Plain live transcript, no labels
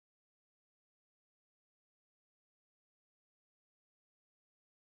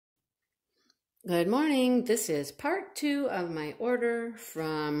Good morning. This is part 2 of my order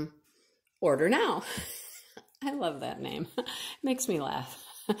from Ordernow. I love that name. Makes me laugh.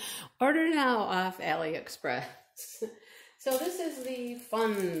 Ordernow off AliExpress. So this is the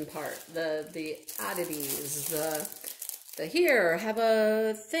fun part, the oddities, the here, have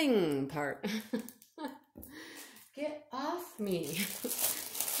a thing part. Get off me.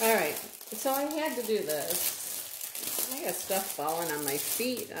 All right, so I had to do this. I got stuff falling on my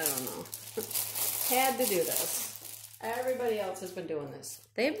feet. I don't know. Had to do this. Everybody else has been doing this.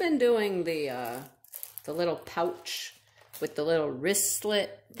 They've been doing the little pouch with the little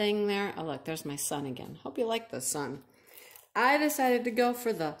wristlet thing there. Oh, look, there's my son again. Hope you like the sun. I decided to go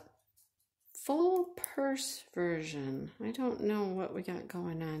for the full purse version. I don't know what we got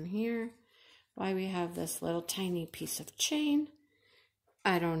going on here. Why we have this little tiny piece of chain.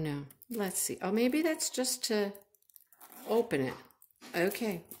 I don't know. Let's see. Oh, maybe that's just to open it.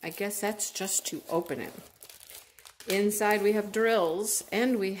 Okay, I guess that's just to open it. Inside we have drills,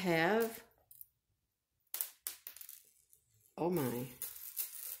 and we have, oh my,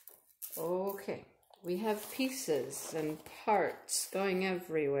 okay, we have pieces and parts going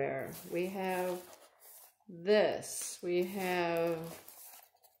everywhere. We have this, we have,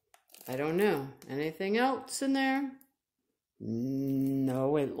 I don't know, anything else in there?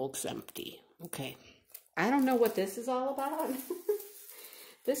 No, it looks empty. Okay, I don't know what this is all about.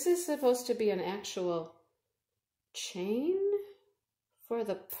 This is supposed to be an actual chain for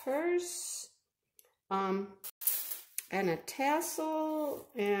the purse, and a tassel,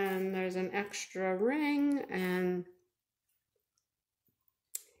 and there's an extra ring, and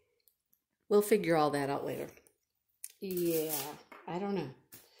we'll figure all that out later. Yeah, I don't know.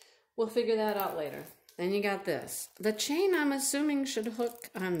 We'll figure that out later. Then you got this. The chain, I'm assuming, should hook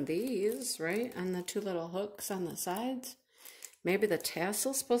on these, right? On the two little hooks on the sides. Maybe the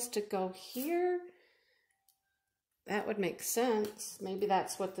tassel's supposed to go here. That would make sense. Maybe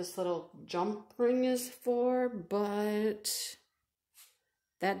that's what this little jump ring is for, but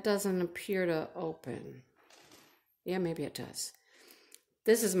that doesn't appear to open. Yeah, maybe it does.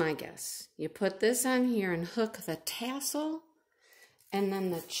 This is my guess. You put this on here and hook the tassel, and then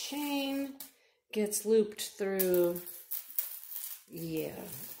the chain gets looped through. Yeah.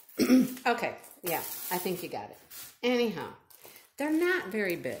 Okay, yeah, I think you got it. Anyhow. They're not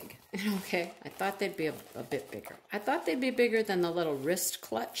very big, okay? I thought they'd be a bit bigger. I thought they'd be bigger than the little wrist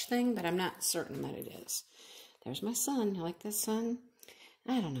clutch thing, but I'm not certain that it is. There's my son. You like this, son?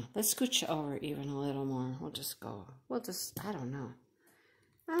 I don't know. Let's scooch over even a little more. We'll just go. I don't know.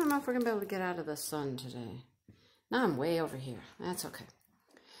 I don't know if we're going to be able to get out of the sun today. Now I'm way over here. That's okay.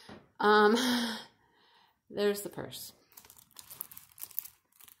 There's the purse.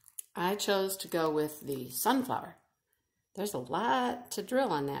 I chose to go with the sunflower. There's a lot to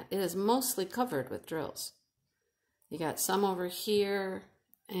drill on that. It is mostly covered with drills. You got some over here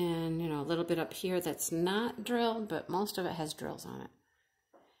and, a little bit up here that's not drilled, but most of it has drills on it.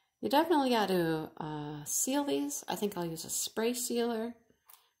 You definitely got to seal these. I think I'll use a spray sealer.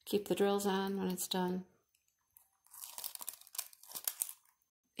 Keep the drills on when it's done.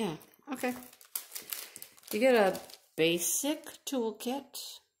 Yeah, okay. You get a basic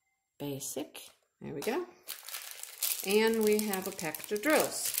toolkit. Basic. There we go. And we have a package of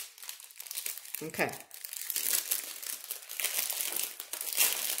drills. Okay.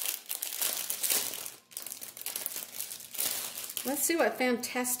 Let's see what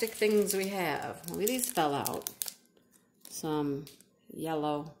fantastic things we have. Well, these fell out. Some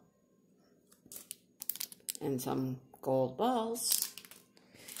yellow and some gold balls.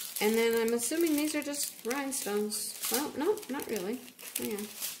 And then I'm assuming these are just rhinestones. Well, no, not really. Hang on.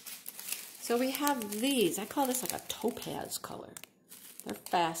 So we have these. I call this like a topaz color. They're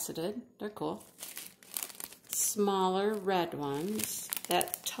faceted. They're cool. Smaller red ones.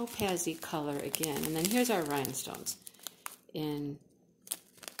 That topaz-y color again. And then here's our rhinestones in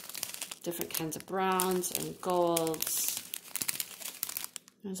different kinds of browns and golds.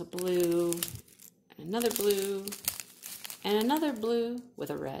 There's a blue, and another blue, and another blue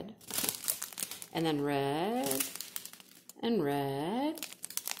with a red. And then red, and red.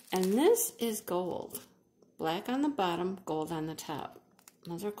 And this is gold. Black on the bottom, gold on the top.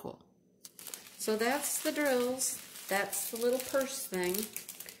 Those are cool. So that's the drills. That's the little purse thing.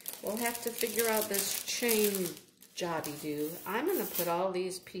 We'll have to figure out this chain jobby-do. I'm going to put all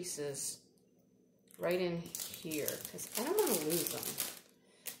these pieces right in here because I don't want to lose them.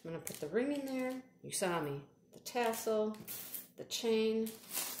 I'm going to put the ring in there. You saw me. The tassel, the chain.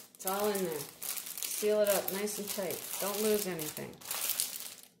 It's all in there. Seal it up nice and tight. Don't lose anything.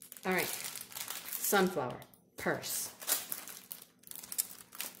 All right, sunflower, purse.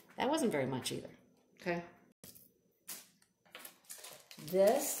 That wasn't very much either. Okay.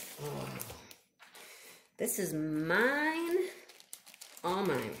 This is mine, all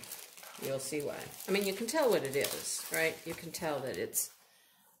mine. You'll see why. I mean, you can tell what it is, right? You can tell that it's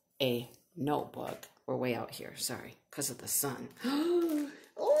a notebook. We're way out here, sorry, because of the sun. Oh,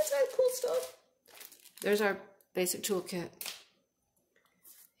 it's got cool stuff. There's our basic toolkit.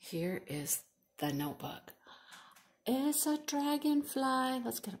 Here is the notebook. It's a dragonfly.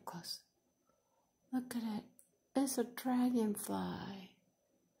 Let's get up close. Look at it. It's a dragonfly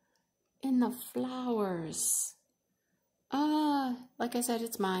in the flowers. Like I said,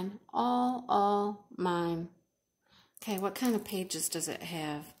 it's mine. All mine. Okay, what kind of pages does it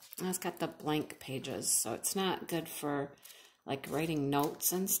have? Oh, it's got the blank pages, so it's not good for like writing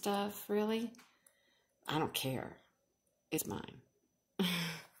notes and stuff, really. I don't care. It's mine.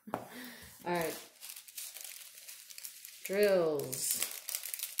 All right. Drills.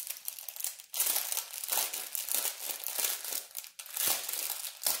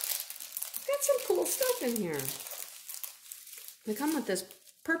 Got some cool stuff in here. They come with this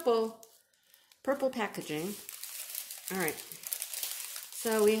purple packaging. All right.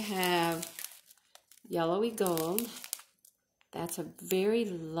 So we have yellowy gold. That's a very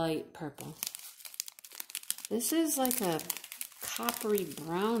light purple. This is like a coppery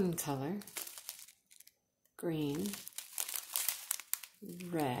brown color. Green.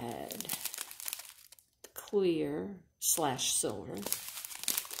 Red. Clear / silver.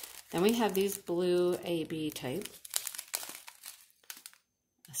 Then we have these blue AB type.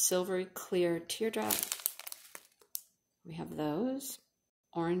 A silvery clear teardrop. We have those.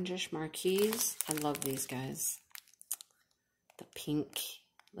 Orangish marquise. I love these guys. The pink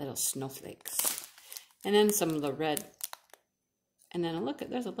little snowflakes. And then some of the red. And then look,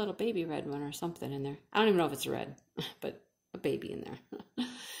 there's a little baby red one or something in there. I don't even know if it's red, but a baby in there.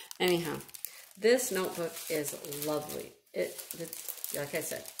 Anyhow, this notebook is lovely. Like I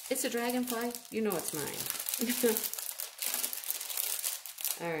said, it's a dragonfly. You know it's mine.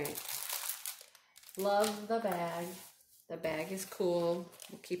 All right. Love the bag. The bag is cool.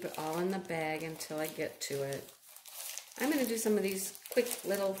 We'll keep it all in the bag until I get to it. I'm going to do some of these quick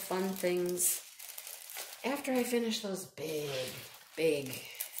little fun things after I finish those big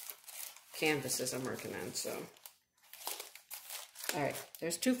canvases I'm working on. So, all right,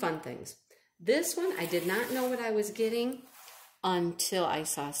 there's two fun things. This one, I did not know what I was getting until I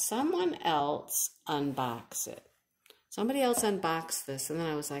saw someone else unbox it. Somebody else unboxed this, and then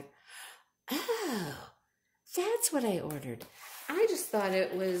I was like, oh, that's what I ordered. I just thought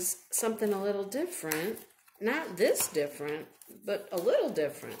it was something a little different. Not this different, but a little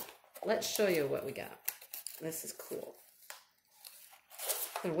different. Let's show you what we got. This is cool.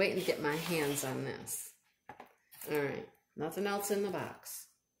 I'm waiting to get my hands on this. All right, nothing else in the box.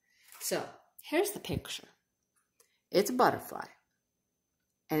 So, here's the picture. It's a butterfly,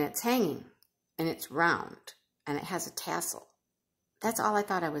 and it's hanging, and it's round, and it has a tassel. That's all I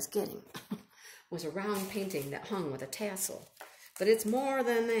thought I was getting, was a round painting that hung with a tassel. But it's more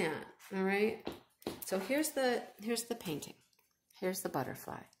than that, all right? So here's the painting. Here's the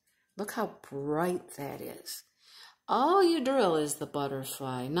butterfly. Look how bright that is. All you drill is the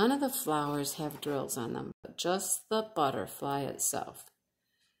butterfly. None of the flowers have drills on them, but just the butterfly itself.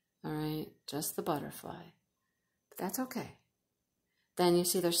 All right, just the butterfly. But that's okay. Then you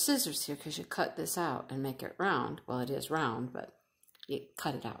see there's scissors here because you cut this out and make it round. Well, it is round, but you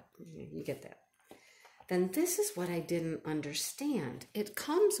cut it out. You get that. Then this is what I didn't understand. It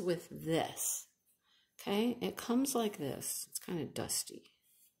comes with this. Okay, it comes like this. It's kind of dusty.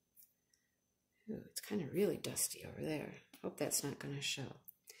 Ooh, it's kind of really dusty over there. Hope that's not going to show.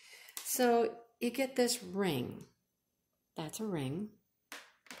 So you get this ring. That's a ring.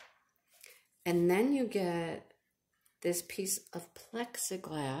 And then you get this piece of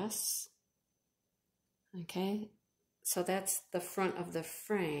plexiglass. Okay, so that's the front of the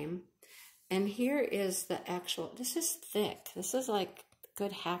frame. And here is the actual, this is thick. This is like a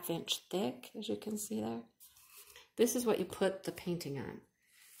good ½ inch thick, as you can see there. This is what you put the painting on.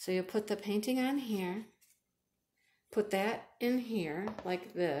 So you put the painting on here, put that in here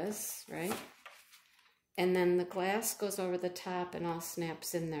like this, right? And then the glass goes over the top and all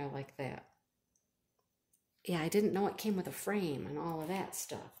snaps in there like that. Yeah, I didn't know it came with a frame and all of that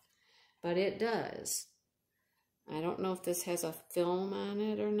stuff, but it does. I don't know if this has a film on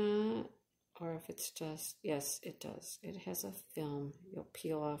it or not, or if it's just, yes, it does. It has a film. You'll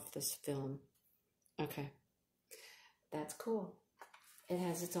peel off this film. Okay, that's cool. It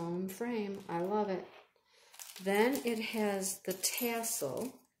has its own frame. I love it. Then it has the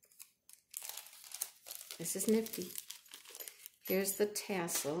tassel. This is nifty. Here's the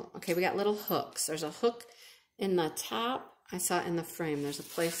tassel. Okay, we got little hooks. There's a hook in the top. I saw it in the frame. There's a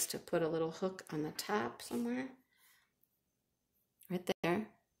place to put a little hook on the top somewhere. Right there.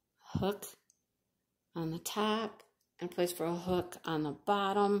 Hook on the top and a place for a hook on the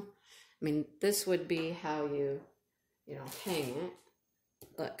bottom. I mean, this would be how you hang it.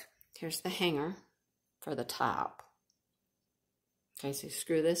 Look, here's the hanger for the top. Okay, so you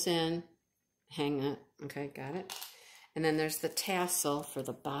screw this in, hang it. Okay, got it. And then there's the tassel for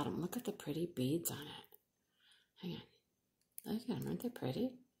the bottom. Look at the pretty beads on it. Hang on. Look at them, aren't they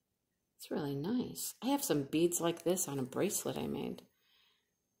pretty? It's really nice. I have some beads like this on a bracelet I made.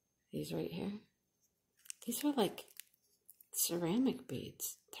 These right here. These are like ceramic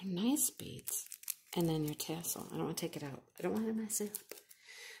beads. They're nice beads. And then your tassel. I don't want to take it out. I don't want to mess it up.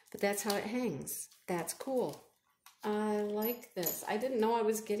 But that's how it hangs. That's cool. I like this. I didn't know I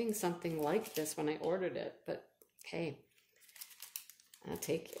was getting something like this when I ordered it, but hey, I'll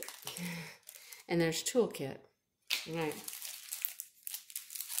take it. And there's toolkit. All right.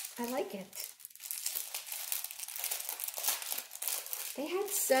 I like it. They had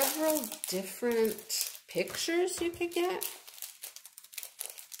several different pictures you could get.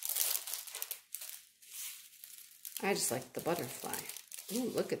 I just like the butterfly.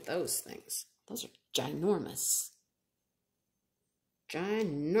 Ooh, look at those things. Those are ginormous.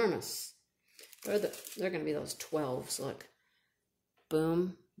 Ginormous. They're going to be those 12s. Look.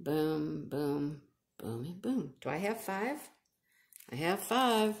 Boom, boom, boom, boom, and boom. Do I have 5? I have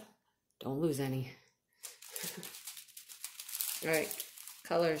 5. Don't lose any. All right.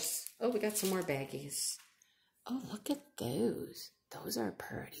 Colors. Oh, we got some more baggies. Oh, look at those. Those are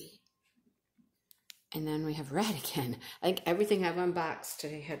pretty. And then we have red again. I think everything I've unboxed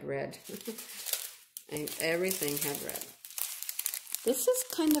today had red. I think everything had red. This is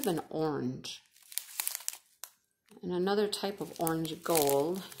kind of an orange. And another type of orange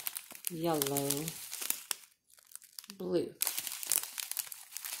gold. Yellow. Blue.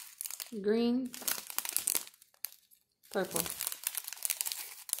 Green. Purple.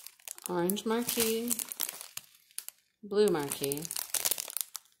 Orange marquee. Blue marquee.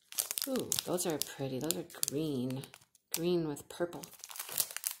 Ooh, those are pretty. Those are green. Green with purple.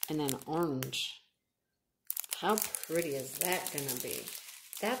 And then orange. How pretty is that going to be?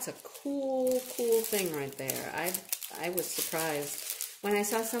 That's a cool thing right there. I was surprised. When I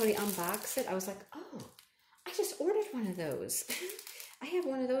saw somebody unbox it, I was like, oh, I just ordered one of those. I have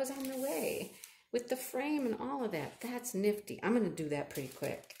one of those on the way with the frame and all of that. That's nifty. I'm going to do that pretty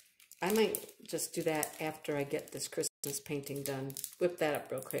quick. I might just do that after I get this Christmas painting done. Whip that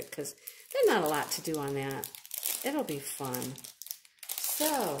up real quick because there's not a lot to do on that. It'll be fun.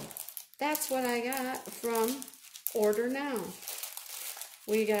 So, that's what I got from Ordernow.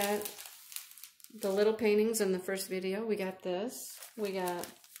 We got the little paintings in the first video. We got this. We got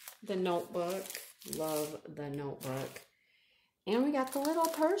the notebook. Love the notebook. And we got the little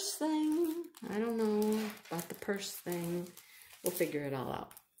purse thing. I don't know about the purse thing. We'll figure it all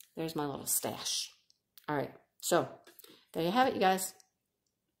out. There's my little stash. All right. So, there you have it, you guys.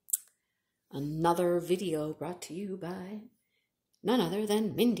 Another video brought to you by none other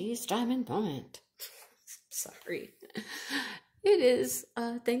than Mindy's Diamond Moment. Sorry. It is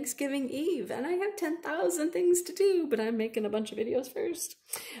Thanksgiving Eve, and I have 10,000 things to do, but I'm making a bunch of videos first.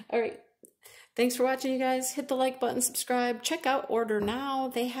 All right. Thanks for watching, you guys. Hit the like button, subscribe. Check out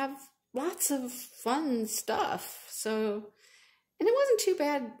Ordernow. They have lots of fun stuff. So, and it wasn't too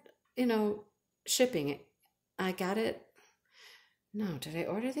bad, shipping it. I got it. No, did I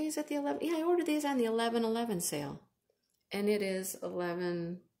order these at the 11? Yeah, I ordered these on the 11/11 sale. And it is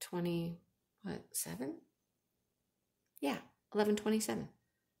 11/20, what, 7? Yeah, 11/27.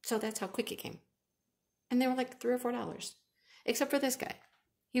 So that's how quick it came. And they were like $3 or $4. Except for this guy.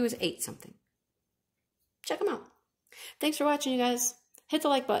 He was 8 something. Check him out. Thanks for watching, you guys. Hit the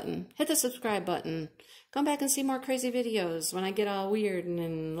like button. Hit the subscribe button. Come back and see more crazy videos when I get all weird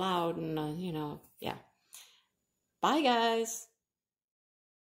and loud and, yeah. Bye, guys.